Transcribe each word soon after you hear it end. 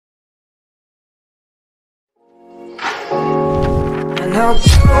No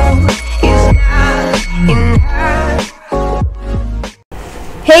gold is not enough.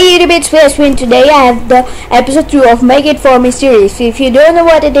 Hey YouTube, it's Yasmin. Today I have the episode 2 of Make It For Me series. If you don't know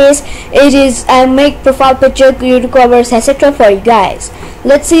what it is I make profile picture, YouTube covers, etc. for you guys.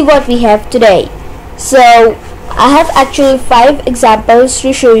 Let's see what we have today. So I have actually 5 examples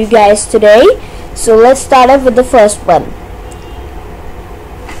to show you guys today. So let's start off with the first one.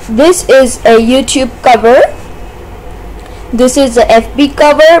 This is a YouTube cover. This is a FB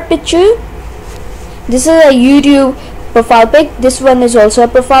cover picture. This is a YouTube profile pic. This one is also a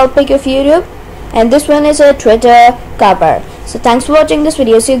profile pic of YouTube, and this one is a Twitter cover. So thanks for watching this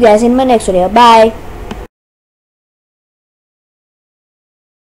video. See you guys in my next video. Bye.